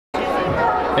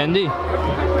Andy?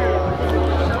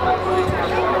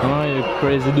 Oh, you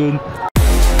crazy dude.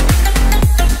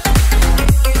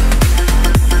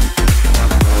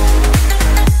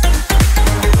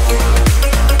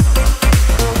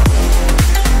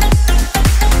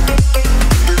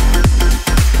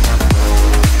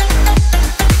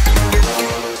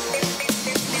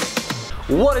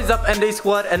 What is up, ND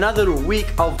Squad? Another week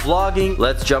of vlogging.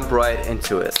 Let's jump right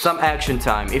into it. Some action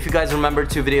time. If you guys remember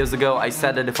 2 videos ago, I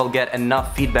said that if I'll get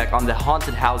enough feedback on the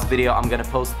haunted house video, I'm gonna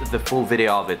post the full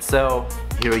video of it. So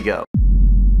here we go.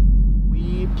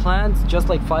 We planned just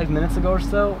like 5 minutes ago or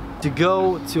so to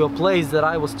go to a place that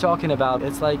I was talking about.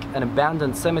 It's like an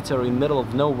abandoned cemetery in the middle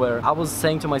of nowhere. I was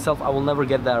saying to myself, I will never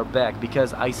get there back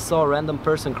because I saw a random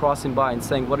person crossing by and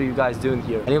saying, what are you guys doing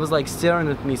here? And he was like staring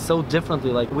at me so differently,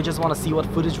 like we just want to see what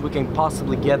footage we can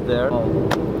possibly get there.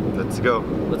 Oh. Let's go.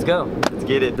 Let's go. Let's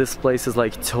get it. This place is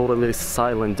like totally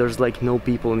silent. There's like no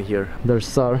people in here. There's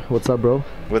Sar. What's up, bro?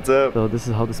 What's up? So this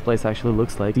is how this place actually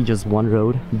looks like. Just one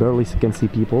road. Barely can see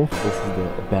people. This is the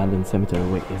abandoned cemetery.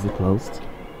 Wait, is it closed?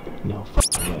 No.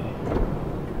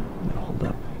 No, hold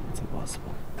up. It's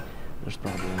impossible. There's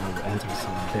probably another entrance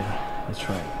over there. Let's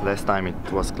try it. Last time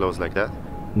it was closed like that?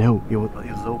 No, it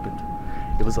was opened.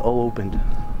 It was all opened.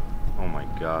 Oh my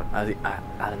god. I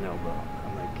don't know, bro.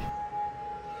 I'm like...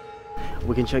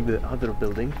 We can check the other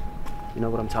building. You know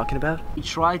what I'm talking about? We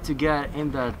tried to get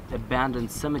in that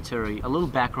abandoned cemetery. A little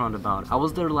background about it. I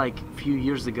was there like a few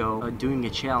years ago doing a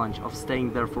challenge of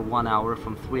staying there for 1 hour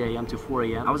from 3 a.m. to 4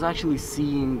 a.m. I was actually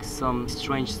seeing some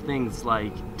strange things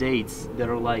like dates that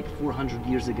are like 400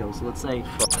 years ago. So let's say,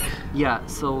 yeah,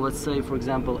 so let's say for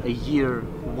example a year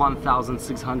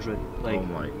 1600, like, oh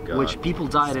my god, which people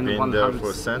died in 100. There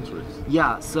for centuries.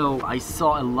 Yeah, so I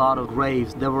saw a lot of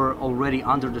graves that were already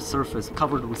under the surface,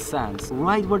 covered with sand.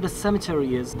 Right where the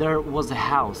cemetery is, there was a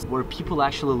house where people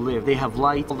actually live. They have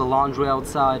light, all the laundry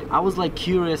outside. I was like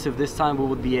curious if this time we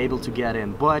would be able to get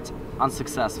in, but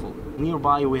unsuccessful.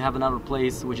 Nearby we have another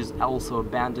place which is also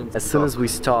abandoned. As soon as we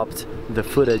stopped the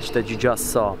footage that you just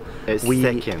saw, a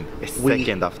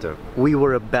second after, we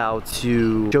were about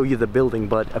to show you the building,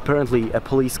 but apparently a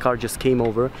police car just came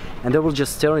over and they were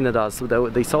just staring at us.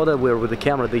 They saw that we were with the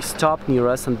camera, they stopped near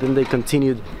us and then they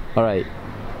continued. All right.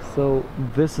 So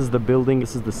this is the building,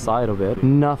 this is the side of it.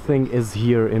 Nothing is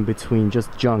here in between,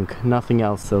 just junk, nothing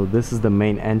else. So this is the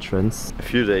main entrance. A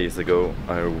few days ago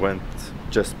I went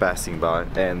just passing by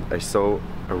and I saw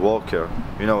a walker,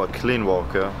 you know, a clean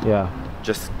walker. Yeah.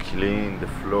 Just clean the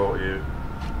floor here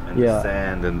and the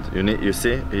sand, and you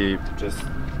see, he just...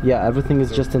 Yeah, everything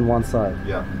is just in one side.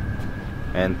 Yeah.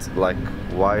 And like,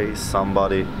 why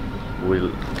somebody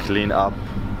will clean up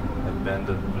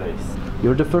abandoned place?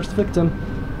 You're the first victim.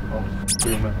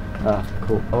 Ah,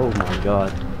 cool. Oh my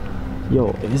god.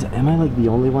 Yo, am I like the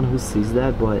only one who sees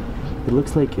that? But it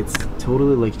looks like it's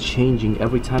totally like changing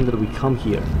every time that we come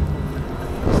here.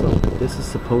 So this is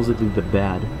supposedly the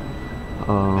bed.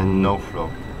 And no floor.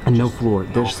 And no floor.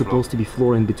 There's supposed to be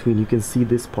floor in between. You can see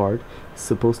this part. It's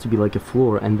supposed to be like a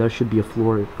floor, and there should be a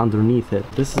floor underneath it.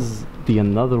 This is the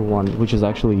another one, which is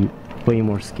actually way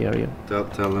more scarier.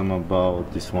 Tell them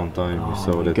about this one time we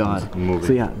saw that it's moving.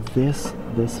 So yeah,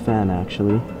 this fan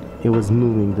actually, it was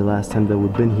moving the last time that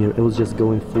we've been here. It was just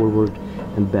going forward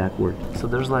and backward. So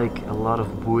there's like a lot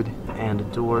of wood and a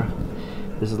door.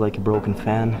 This is like a broken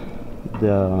fan.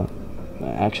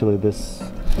 Actually this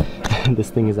this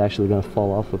thing is actually gonna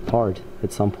fall off apart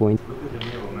at some point. Look at the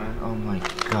mirror, man. Oh my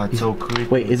god, so creepy.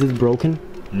 Wait, is it broken?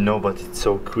 No, but it's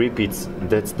so creepy.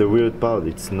 That's the weird part.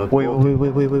 It's not. Wait.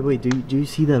 Do you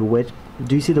see that wet?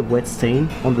 Do you see the wet stain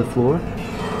on the floor?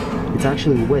 It's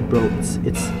actually wet, bro.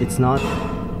 It's not.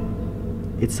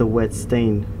 It's a wet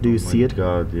stain. Do you see it?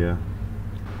 God, yeah.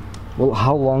 Well,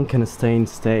 how long can a stain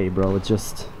stay, bro? It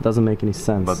just doesn't make any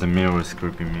sense. But the mirror is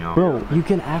creeping me out. Bro, you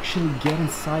can actually get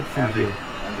inside from here.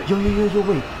 Yo,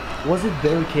 wait. Was it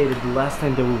barricaded the last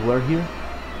time that we were here?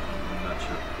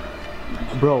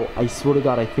 Bro, I swear to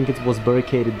god, I think it was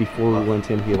barricaded before we went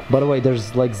in here. By the way,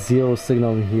 there's like zero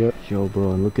signal in here. Yo,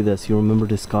 bro, and look at this. You remember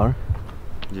this car?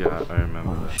 Yeah, I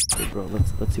remember. Oh, shit, bro.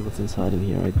 Let's see what's inside in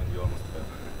here, right? And you almost fell.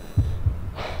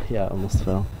 Yeah, I almost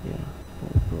fell. Yeah.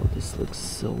 Oh, bro, this looks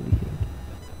so weird.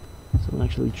 Someone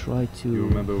actually tried to... You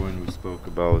remember when we spoke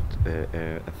about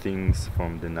things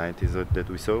from the 90s that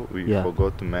we saw? We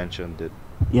forgot to mention that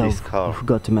this car. We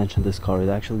forgot to mention this car. It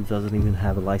actually doesn't even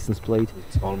have a license plate.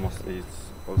 It's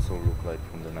also look like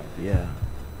from the 90s. Yeah.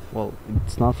 Well,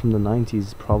 it's not from the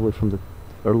 90s, probably from the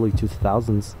early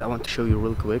 2000s. I want to show you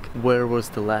real quick. Where was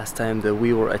the last time that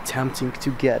we were attempting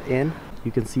to get in?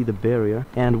 You can see the barrier,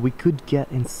 and we could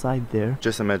get inside there.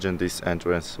 Just imagine this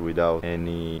entrance without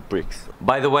any bricks.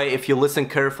 By the way, if you listen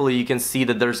carefully, you can see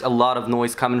that there's a lot of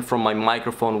noise coming from my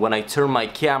microphone when I turn my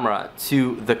camera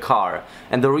to the car.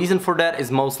 And the reason for that is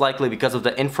most likely because of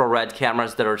the infrared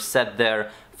cameras that are set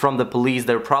there from the police.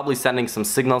 They're probably sending some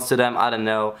signals to them, I don't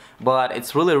know. But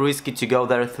it's really risky to go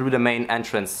there through the main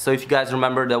entrance. So if you guys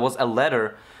remember, there was a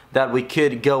ladder that we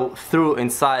could go through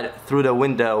inside, through the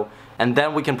window, and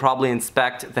then we can probably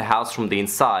inspect the house from the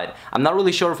inside. I'm not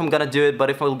really sure if I'm gonna do it,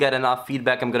 but if I'll get enough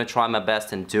feedback, I'm gonna try my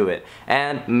best and do it.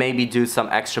 And maybe do some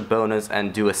extra bonus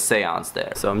and do a seance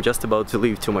there. So I'm just about to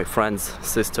leave to my friend's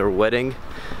sister wedding.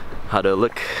 How do I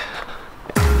look?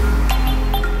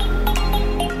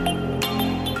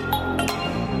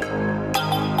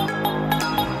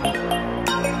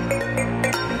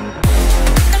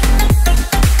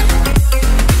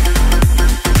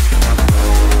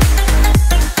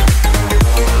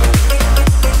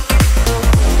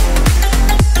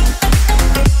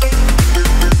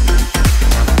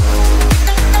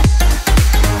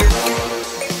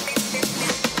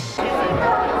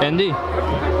 Andy?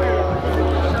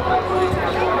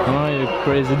 Oh, you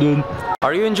crazy dude.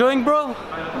 Are you enjoying, bro?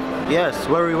 Yes,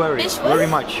 very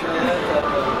much.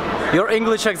 Your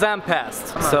English exam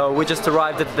passed. So we just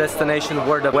arrived at the destination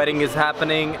where the wedding is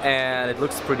happening, and it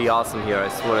looks pretty awesome here, I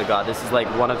swear to God. This is like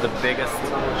one of the biggest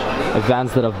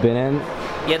events that I've been in.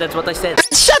 Yeah, that's what I said.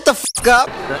 Shut the f*** up!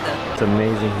 It's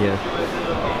amazing here.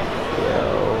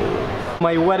 Yo.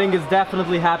 My wedding is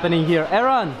definitely happening here.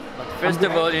 Aaron! First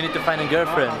of all, you need to find a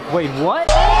girlfriend. Wait, what?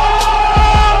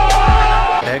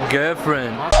 A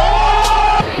girlfriend.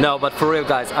 No, but for real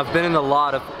guys, I've been in a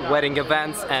lot of wedding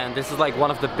events, and this is like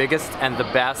one of the biggest and the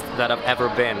best that I've ever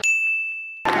been.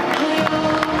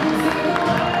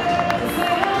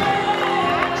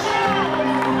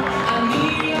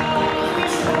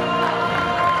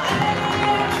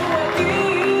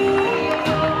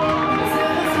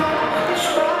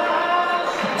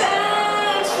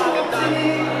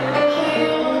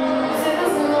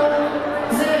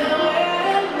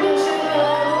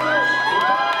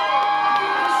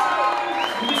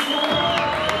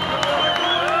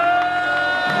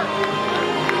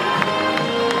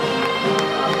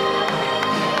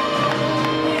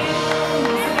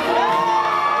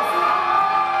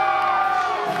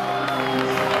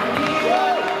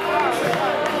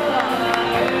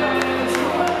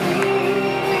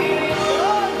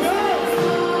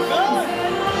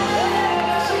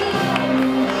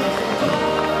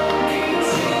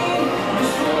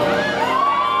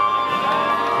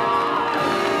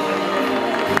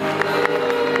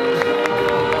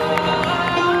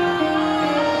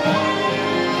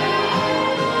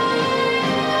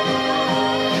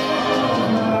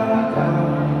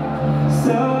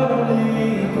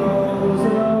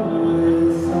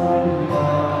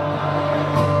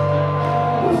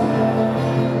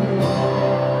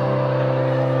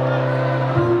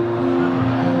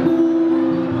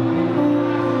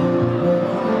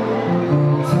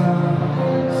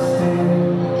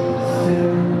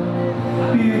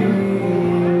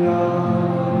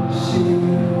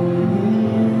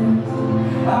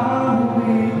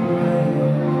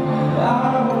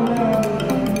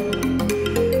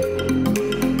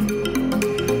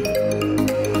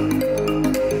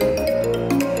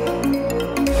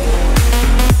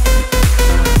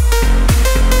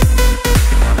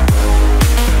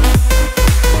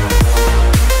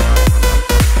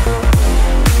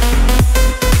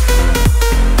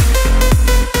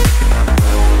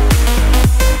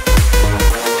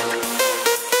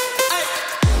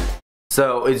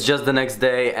 So it's just the next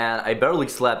day and I barely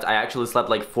slept. I actually slept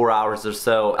like 4 hours or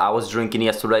so. I was drinking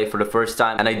yesterday for the first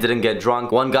time and I didn't get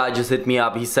drunk. One guy just hit me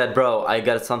up. He said, bro, I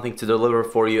got something to deliver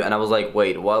for you. And I was like,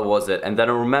 wait, what was it? And then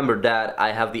I remembered that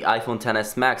I have the iPhone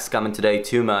XS Max coming today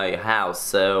to my house.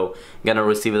 So I'm gonna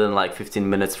receive it in like 15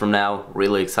 minutes from now.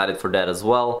 Really excited for that as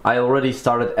well. I already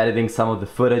started editing some of the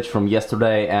footage from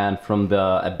yesterday and from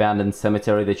the abandoned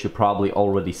cemetery that you probably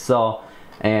already saw.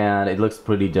 And it looks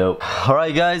pretty dope.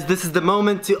 Alright guys, this is the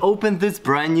moment to open this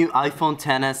brand new iPhone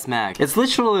XS Max. It's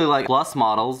literally like Plus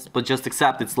models, but just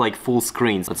except it's like full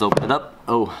screens. Let's open it up.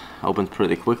 Oh, opened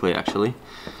pretty quickly actually.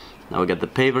 Now we got the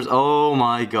papers. Oh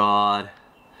my god.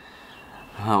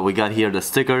 We got here the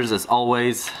stickers as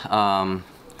always.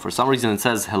 For some reason it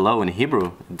says hello in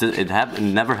Hebrew. It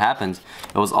never happened.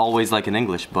 It was always like in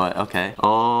English, but okay.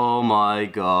 Oh my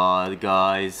god,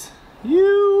 guys.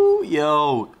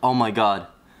 Yo, oh my god.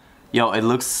 Yo, it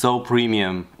looks so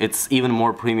premium. It's even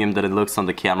more premium than it looks on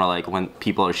the camera, like when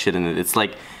people are shitting it. It's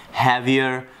like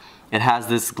heavier. It has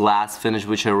this glass finish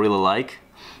which I really like.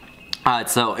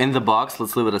 Alright, so in the box,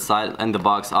 let's leave it aside. In the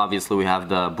box, obviously, we have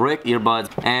the brick,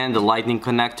 earbuds, and the lightning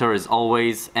connector as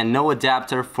always, and no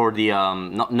adapter for the,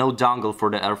 no dongle for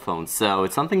the earphones. So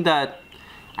it's something that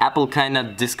Apple kind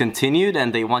of discontinued,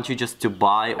 and they want you just to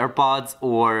buy AirPods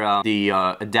or the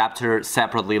adapter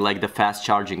separately, like the fast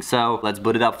charging. So let's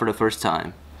boot it up for the first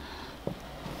time.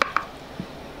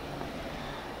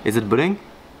 Is it booting?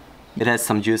 It has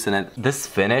some juice in it. This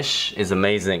finish is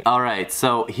amazing. Alright,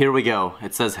 so here we go.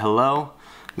 It says hello.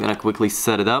 I'm gonna quickly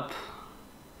set it up.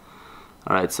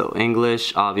 Alright, so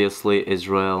English, obviously,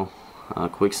 Israel.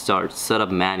 Quick start, set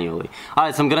up manually.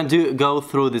 Alright, so I'm gonna go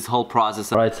through this whole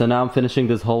process. Alright, so now I'm finishing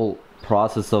this whole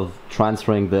process of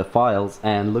transferring the files,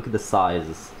 and look at the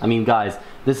sizes. I mean, guys,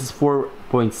 this is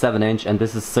 4.7 inch and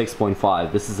this is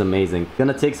 6.5. This is amazing. It's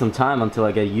gonna take some time until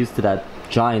I get used to that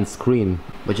giant screen,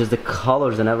 but just the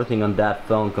colors and everything on that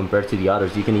phone compared to the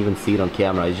others, you can even see it on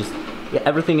camera. It's just, yeah,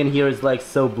 everything in here is like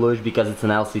so bluish because it's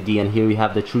an LCD, and here we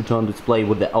have the True Tone display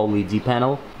with the OLED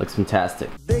panel. Looks fantastic.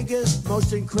 Biggest,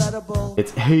 most incredible.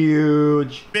 It's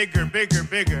huge. Bigger, bigger,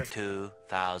 bigger.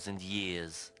 2,000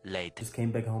 years later. Just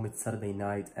came back home. It's Saturday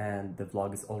night and the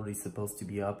vlog is already supposed to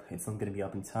be up. It's not gonna be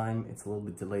up in time. It's a little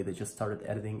bit delayed. I just started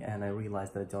editing and I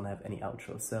realized that I don't have any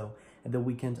outro. So at the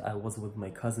weekend I was with my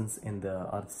cousins in the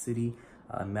other city.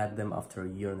 I met them after a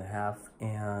year and a half,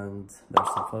 and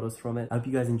there's some photos from it. I hope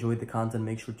you guys enjoyed the content.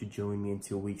 Make sure to join me in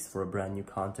 2 weeks for a brand new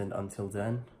content. Until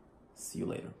then, see you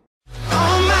later.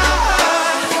 Oh my